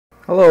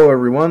Hello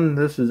everyone,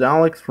 this is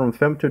Alex from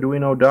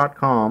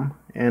femtoduino.com,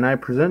 and I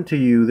present to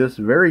you this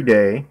very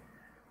day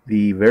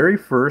the very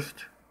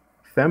first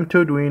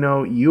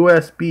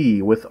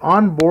femtoduinoUSB with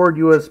onboard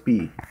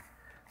USB.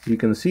 You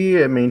can see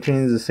it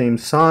maintains the same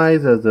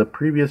size as the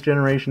previous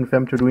generation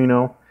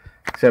femtoduino,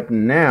 except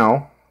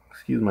now,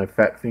 excuse my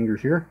fat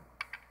fingers here,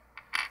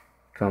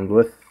 comes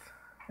with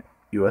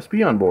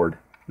USB on board.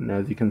 And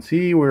as you can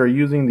see, we're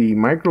using the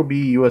micro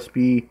B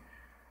USB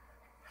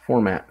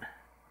format.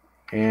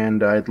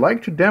 And I'd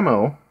like to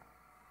demo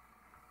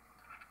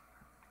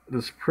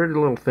this pretty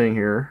little thing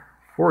here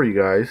for you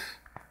guys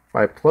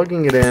by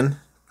plugging it in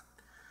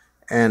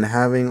and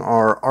having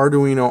our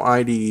Arduino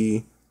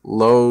IDE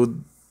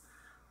load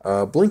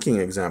a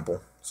blinking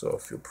example. So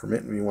if you'll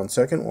permit me 1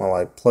 second while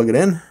I plug it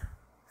in.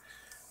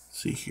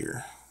 Let's see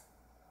here.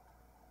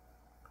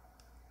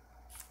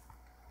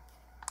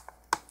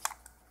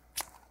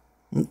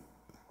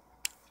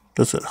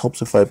 Guess it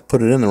helps if I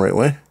put it in the right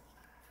way.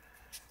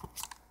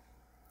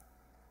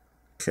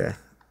 Okay.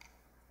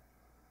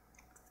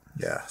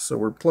 Yeah, so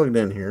we're plugged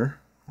in here.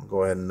 I'll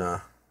go ahead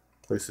and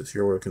place this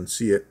here where we can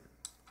see it.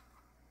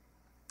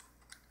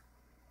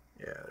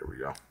 Yeah, there we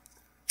go.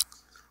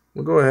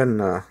 We'll go ahead and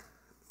load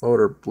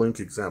our blink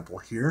example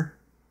here.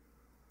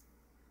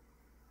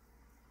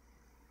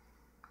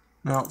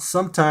 Now,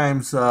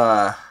 sometimes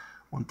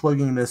when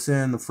plugging this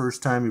in the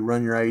first time you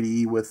run your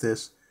IDE with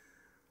this,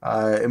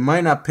 it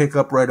might not pick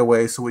up right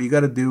away. So what you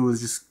got to do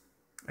is just,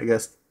 I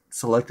guess,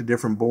 select a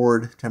different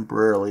board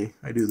temporarily.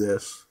 I do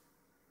this.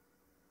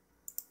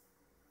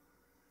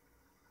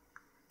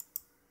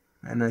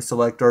 And I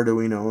select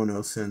Arduino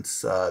Uno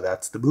since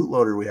that's the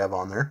bootloader we have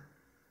on there.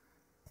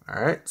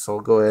 Alright, so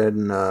I'll go ahead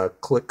and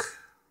click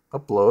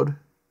upload.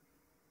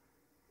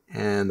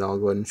 And I'll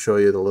go ahead and show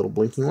you the little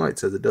blinking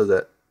lights as it does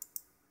that.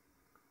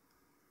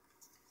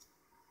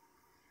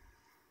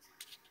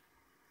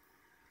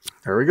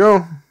 There we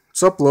go.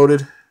 It's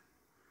uploaded.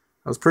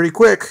 That was pretty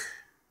quick.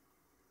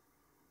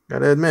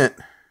 Gotta admit.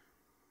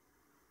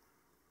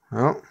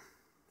 Well,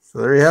 so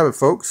there you have it,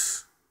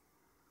 folks.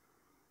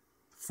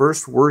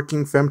 First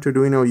working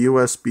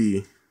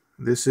femtoduinoUSB.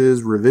 This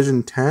is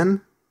revision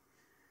 10.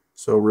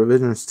 So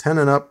revisions 10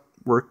 and up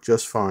work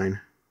just fine.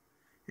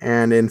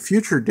 And in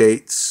future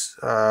dates,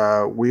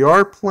 we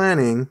are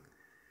planning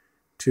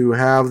to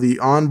have the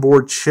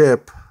onboard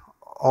chip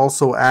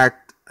also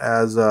act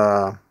as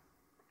a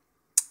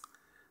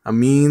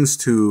means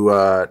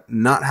to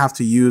not have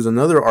to use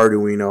another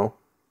Arduino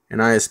in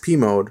ISP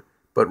mode,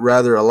 but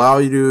rather allow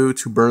you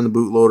to burn the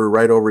bootloader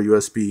right over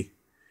USB.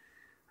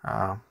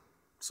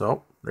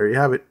 So there you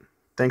have it.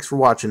 Thanks for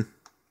watching.